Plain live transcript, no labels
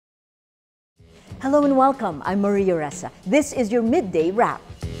Hello and welcome. I'm Maria Ressa. This is your Midday Wrap.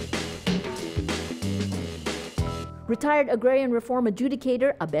 Retired agrarian reform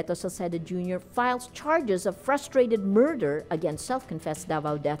adjudicator Abeto Salcedo Jr. files charges of frustrated murder against self-confessed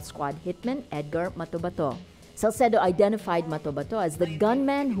Davao Death Squad hitman Edgar Matobato. Salcedo identified Matobato as the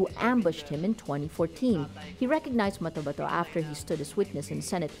gunman who ambushed him in 2014. He recognized Matobato after he stood as witness in a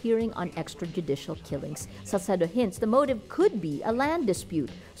Senate hearing on extrajudicial killings. Salcedo hints the motive could be a land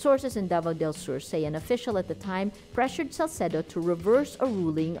dispute. Sources in Davao del Sur say an official at the time pressured Salcedo to reverse a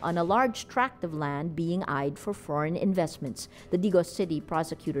ruling on a large tract of land being eyed for foreign investments. The Digos City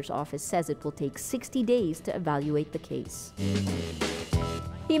Prosecutor's Office says it will take 60 days to evaluate the case.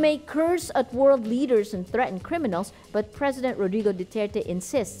 He may curse at world leaders and threaten criminals, but President Rodrigo Duterte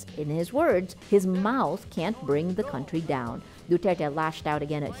insists, in his words, his mouth can't bring the country down. Duterte lashed out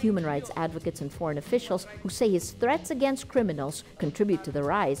again at human rights advocates and foreign officials who say his threats against criminals contribute to the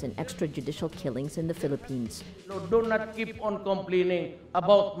rise in extrajudicial killings in the Philippines. Do not keep on complaining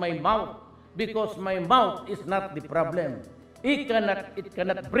about my mouth, because my mouth is not the problem. It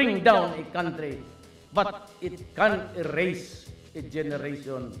cannot bring down a country, but it can erase a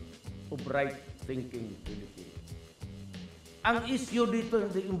generation of right-thinking Filipinos. Ang issue dito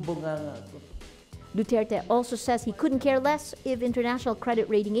hindi yung bunganga. Duterte also says he couldn't care less if international credit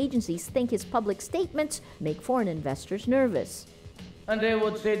rating agencies think his public statements make foreign investors nervous. And they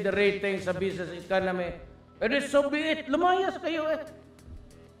would say the ratings sa business economy, so be it, lumayas kayo eh.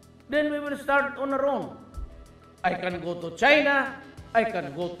 Then we will start on our own. I can go to China, I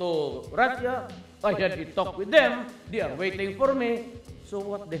can go to Russia, I had to talk with them, they are waiting for me, so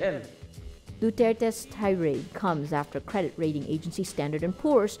what the hell? Duterte's tirade comes after credit rating agency Standard &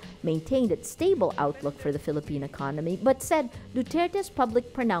 Poor's maintained its stable outlook for the Philippine economy, but said Duterte's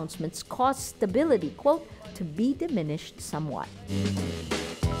public pronouncements caused stability, quote, to be diminished somewhat.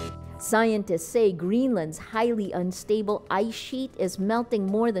 Scientists say Greenland's highly unstable ice sheet is melting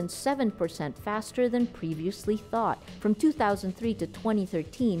more than 7% faster than previously thought. From 2003 to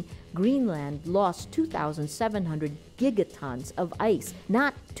 2013, Greenland lost 2,700 gigatons of ice,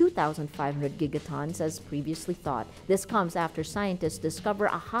 not 2,500 gigatons as previously thought. This comes after scientists discover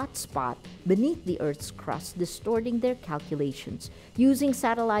a hot spot beneath the Earth's crust, distorting their calculations. Using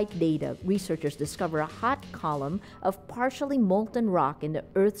satellite data, researchers discover a hot column of partially molten rock in the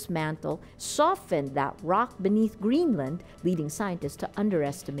Earth's mantle softened that rock beneath Greenland, leading scientists to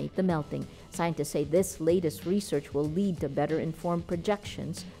underestimate the melting. Scientists say this latest research will lead to better informed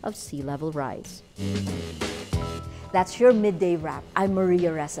projections of sea level rise. That's your Midday Wrap. I'm Maria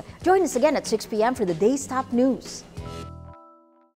Ressa. Join us again at 6 p.m. for the day's top news.